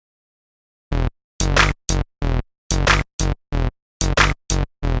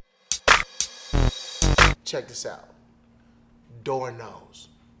check this out. Door nose.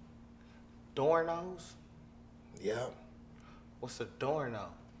 Door nose? Yep. What's a door nose?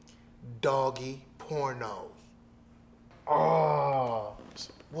 Doggy pornos. Oh.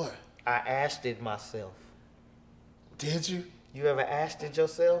 What? I asked it myself. Did you? You ever asked it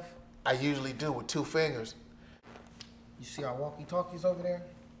yourself? I usually do with 2 fingers. You see our walkie-talkies over there?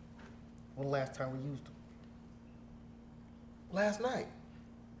 When the last time we used them? Last night.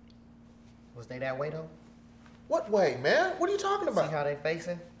 Was they that way though? What way, man? What are you talking about? See how they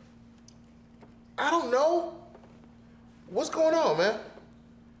facing? I don't know. What's going on, man?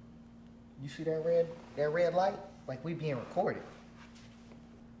 You see that red light? Like we being recorded.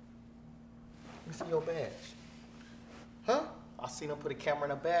 Let me see your badge. Huh? I seen them put a camera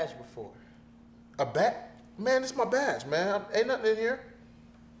in a badge before. A badge? Man, it's my badge, man. Ain't nothing in here.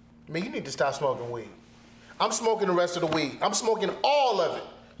 Man, you need to stop smoking weed. I'm smoking the rest of the weed. I'm smoking all of it.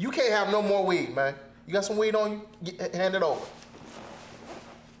 You can't have no more weed, man. You got some weed on you? Hand it over.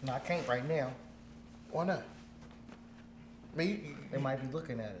 No, I can't right now. Why not? Man, they might be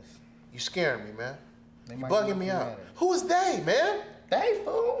looking at us. You scaring me, man. They You might bugging me out. Who is they, man? They,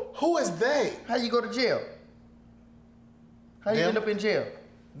 fool. Who is they? How you go to jail? How you end up in jail?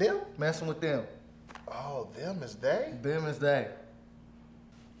 Them? Messing with them. Oh, them is they? Them is they.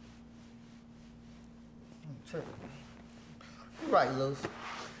 I'm tripping. You right, Luz.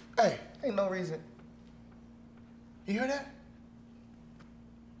 Hey. Ain't no reason. You hear that?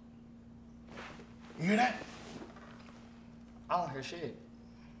 You hear that? I don't hear shit.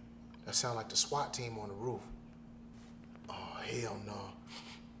 That sound like the SWAT team on the roof. Oh, hell no.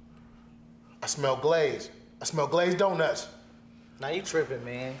 I smell glaze. I smell glazed donuts. Now you tripping,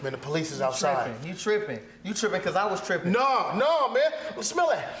 man. Man, the police is outside. You tripping. You tripping because I was tripping. No, man. Smell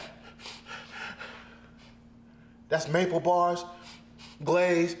that. That's maple bars,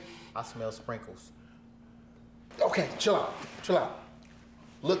 glaze. I smell sprinkles. Okay, chill out. Chill out.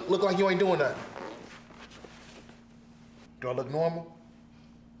 Look like you ain't doing nothing. Do I look normal?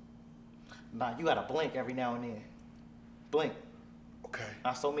 Nah, you gotta blink every now and then. Blink. Okay.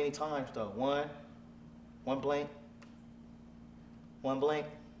 Not so many times though. One blink. One blink.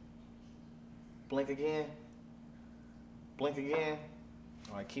 Blink again. Blink again.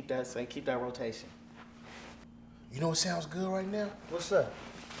 All right, keep that rotation. You know what sounds good right now? What's up?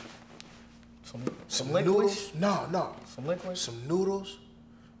 Some liquid? noodles? No. Some liquid? Some noodles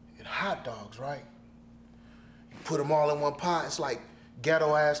and hot dogs, right? You put them all in one pot, it's like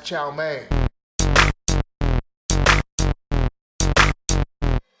ghetto ass chow mein.